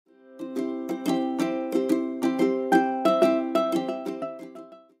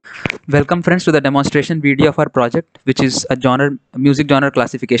Welcome friends to the demonstration video of our project, which is a music genre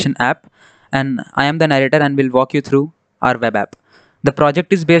classification app, and I am the narrator and will walk you through our web app. The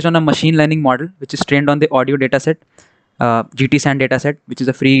project is based on a machine learning model which is trained on the audio dataset, GTSAN dataset, which is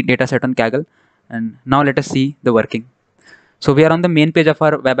a free dataset on Kaggle. And now let us see the working. So we are on the main page of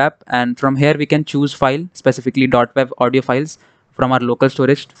our web app, and from here we can choose file, specifically .web audio files from our local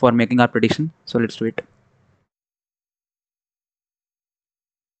storage for making our prediction. So let's do it.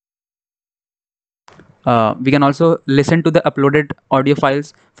 We can also listen to the uploaded audio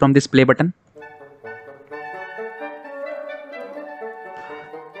files from this play button.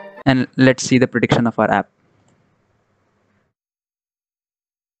 And let's see the prediction of our app.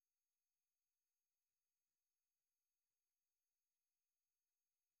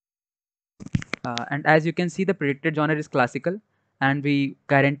 And as you can see, the predicted genre is classical, and we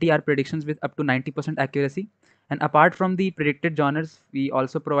guarantee our predictions with up to 90% accuracy. And apart from the predicted genres, we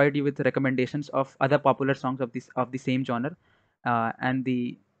also provide you with recommendations of other popular songs of the same genre. And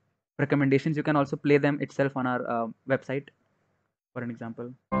the recommendations, you can also play them itself on our website, for an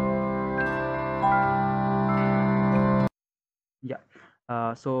example. Yeah.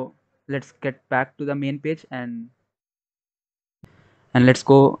 So let's get back to the main page and let's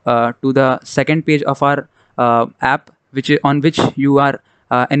go to the second page of our app, on which you are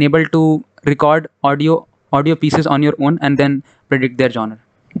enabled to record audio pieces on your own and then predict their genre.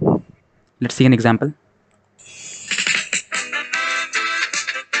 Let's see an example.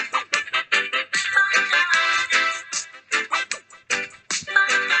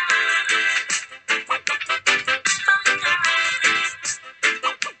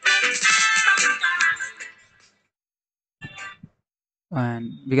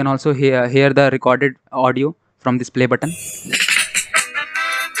 And we can also hear the recorded audio from this play button.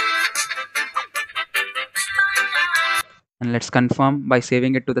 And let's confirm by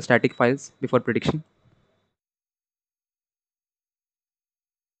saving it to the static files before prediction.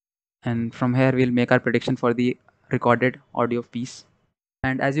 And from here we'll make our prediction for the recorded audio piece.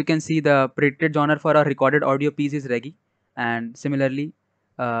 And as you can see, the predicted genre for our recorded audio piece is reggae, and similarly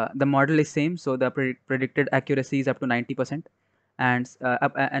the model is same, so the predicted accuracy is up to 90%.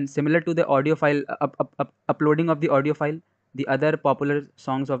 And similar to the audio file uploading of the audio file, the other popular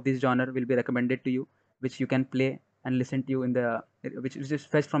songs of this genre will be recommended to you, which you can play and listen to in the which is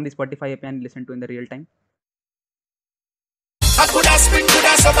fetched from the Spotify app and listen to in the real time.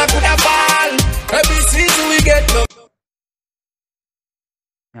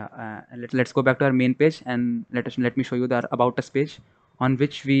 Yeah, let's go back to our main page, and let me show you the About Us page, on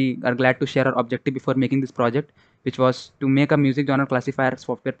which we are glad to share our objective before making this project, which was to make a music genre classifier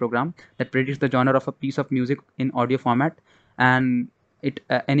software program that predicts the genre of a piece of music in audio format, and it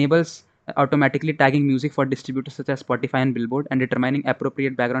enables automatically tagging music for distributors such as Spotify and Billboard, and determining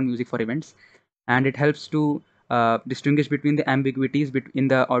appropriate background music for events. And it helps to distinguish between the ambiguities in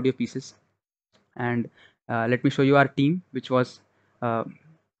the audio pieces. And let me show you our team, which was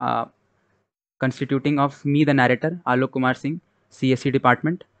constituting of me, the narrator, Alok Kumar Singh, CSC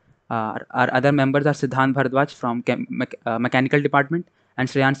department. Our other members are Siddhant Bharadwaj from mechanical department and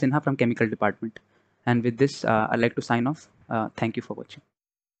Shreyan Sinha from chemical department. And with this, I'd like to sign off. Thank you for watching.